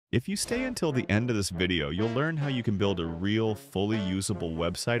If you stay until the end of this video, you'll learn how you can build a real, fully usable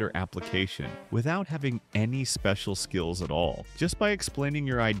website or application without having any special skills at all, just by explaining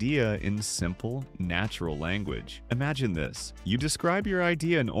your idea in simple, natural language. Imagine this. You describe your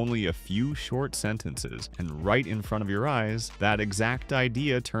idea in only a few short sentences, and right in front of your eyes, that exact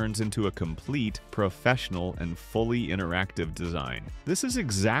idea turns into a complete, professional, and fully interactive design. This is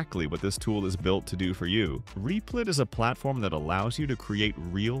exactly what this tool is built to do for you. Replit is a platform that allows you to create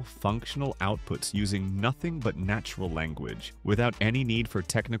real, functional outputs using nothing but natural language, without any need for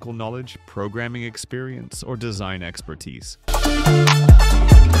technical knowledge, programming experience, or design expertise.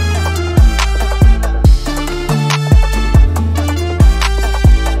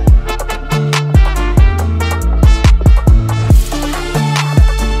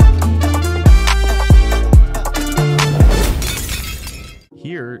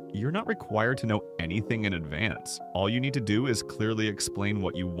 Here, you're not required to know anything in advance. All you need to do is clearly explain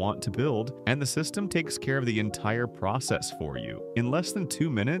what you want to build, and the system takes care of the entire process for you. In less than 2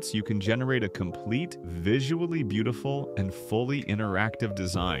 minutes, you can generate a complete, visually beautiful, and fully interactive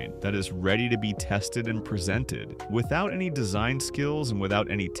design that is ready to be tested and presented. Without any design skills and without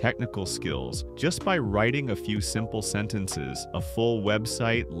any technical skills, just by writing a few simple sentences, a full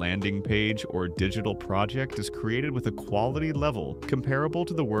website, landing page, or digital project is created with a quality level comparable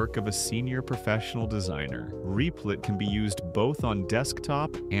to the work of a senior professional designer. Replit can be used both on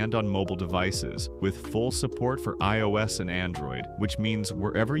desktop and on mobile devices, with full support for iOS and Android, which means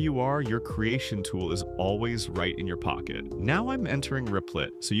wherever you are, your creation tool is always right in your pocket. Now I'm entering Replit,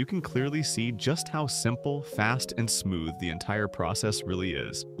 so you can clearly see just how simple, fast, and smooth the entire process really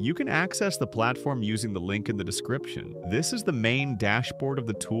is. You can access the platform using the link in the description. This is the main dashboard of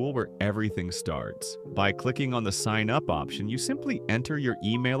the tool where everything starts. By clicking on the Sign Up option, you simply enter your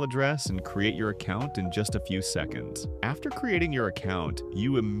email address and create your account in just a few seconds. After creating your account,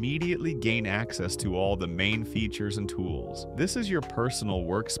 you immediately gain access to all the main features and tools. This is your personal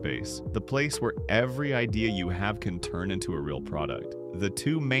workspace, the place where every idea you have can turn into a real product. The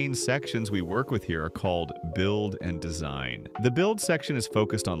two main sections we work with here are called Build and Design. The Build section is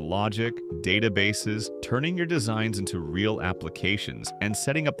focused on logic, databases, turning your designs into real applications, and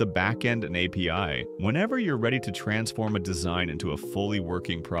setting up the backend and API. Whenever you're ready to transform a design into a fully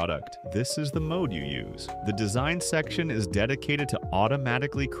working product, this is the mode you use. The Design section is dedicated to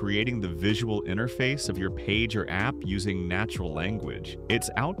automatically creating the visual interface of your page or app using natural language. Its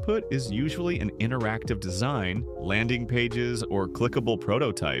output is usually an interactive design, landing pages, or clickable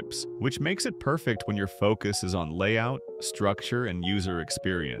prototypes, which makes it perfect when your focus is on layout, structure, and user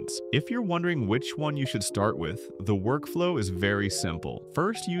experience. If you're wondering which one you should start with, the workflow is very simple.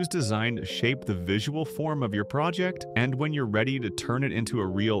 First, use design to shape the visual form of your project, and when you're ready to turn it into a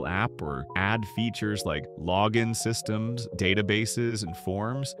real app or add features like login systems, databases, and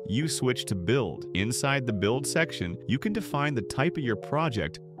forms, you switch to Build. Inside the Build section, you can define the type of your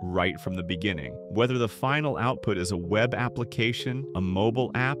project right from the beginning. Whether the final output is a web application, a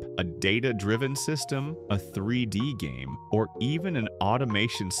mobile app, a data-driven system, a 3D game, or even an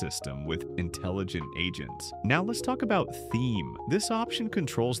automation system with intelligent agents. Now let's talk about theme. This option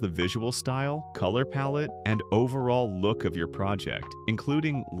controls the visual style, color palette, and overall look of your project,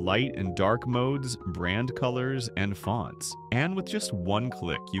 including light and dark modes, brand colors, and fonts. And with just one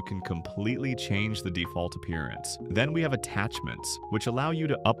click, you can completely change the default appearance. Then we have attachments, which allow you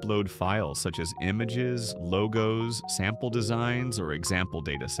to upload files such as images, logos, sample designs, or example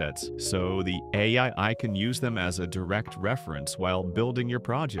datasets, so the AI can use them as a direct reference while building your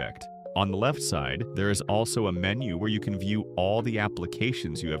project. On the left side, there is also a menu where you can view all the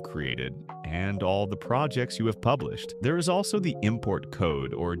applications you have created and all the projects you have published. There is also the import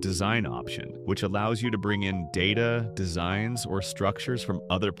code or design option, which allows you to bring in data, designs, or structures from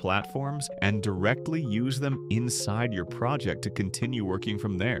other platforms and directly use them inside your project to continue working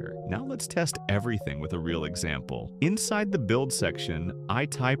from there. Now let's test everything with a real example. Inside the Build section, I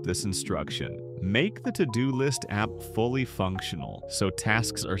type this instruction: make the to-do list app fully functional, so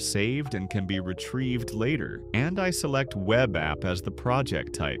tasks are saved and can be retrieved later. And I select Web App as the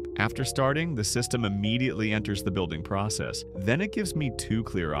project type. After starting, the system immediately enters the building process. Then it gives me two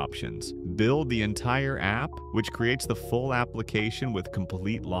clear options: build the entire app, which creates the full application with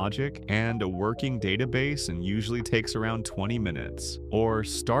complete logic and a working database and usually takes around 20 minutes. Or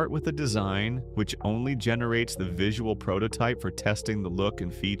start with a design, which only generates the visual prototype for testing the look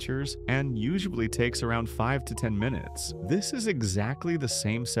and features, and usually usually takes around 5 to 10 minutes. This is exactly the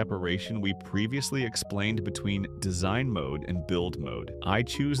same separation we previously explained between design mode and build mode. I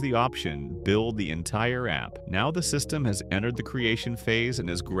choose the option build the entire app. Now the system has entered the creation phase and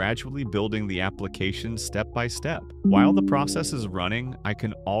is gradually building the application step by step. While the process is running, I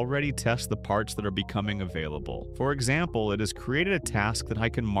can already test the parts that are becoming available. For example, it has created a task that I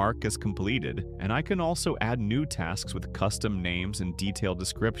can mark as completed, and I can also add new tasks with custom names and detailed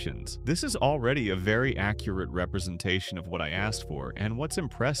descriptions. This is already a very accurate representation of what I asked for, and what's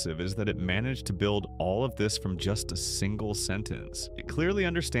impressive is that it managed to build all of this from just a single sentence. It clearly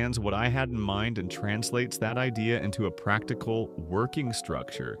understands what I had in mind and translates that idea into a practical, working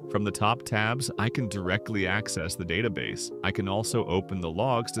structure. From the top tabs, I can directly access the database. I can also open the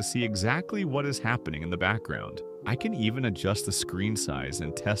logs to see exactly what is happening in the background. I can even adjust the screen size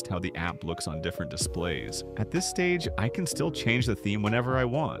and test how the app looks on different displays. At this stage, I can still change the theme whenever I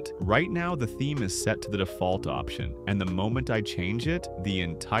want. Right now, the theme is set to the default option, and the moment I change it, the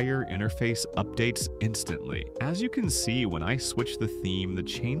entire interface updates instantly. As you can see, when I switch the theme, the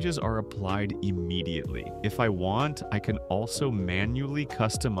changes are applied immediately. If I want, I can also manually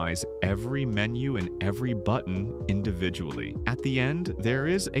customize every menu and every button individually. At the end, there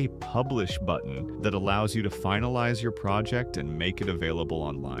is a publish button that allows you to finalize your project and make it available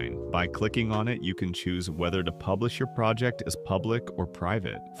online. By clicking on it, you can choose whether to publish your project as public or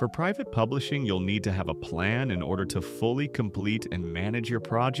private. For private publishing, you'll need to have a plan in order to fully complete and manage your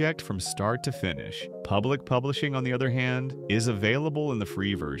project from start to finish. Public publishing, on the other hand, is available in the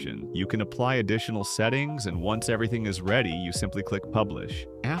free version. You can apply additional settings, and once everything is ready, you simply click Publish.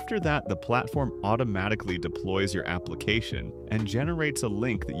 After that, the platform automatically deploys your application and generates a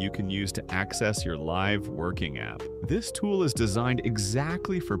link that you can use to access your live working app. This tool is designed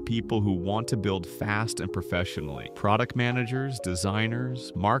exactly for people who want to build fast and professionally. Product managers,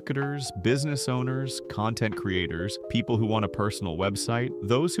 designers, marketers, business owners, content creators, people who want a personal website,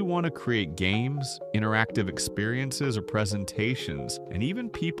 those who want to create games, interactive experiences or presentations, and even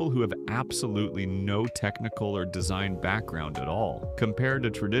people who have absolutely no technical or design background at all. Compared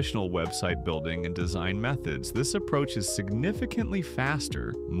to traditional website building and design methods, this approach is significantly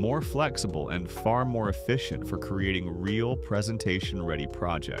faster, more flexible, and far more efficient for creating real presentation-ready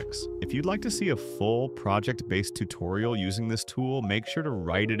projects. If you'd like to see a full project-based tutorial using this tool, make sure to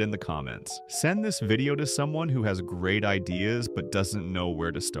write it in the comments. Send this video to someone who has great ideas but doesn't know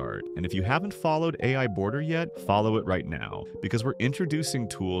where to start. And if you haven't followed AI Border yet, follow it right now, because we're introducing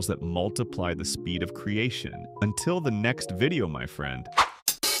tools that multiply the speed of creation. Until the next video, my friend.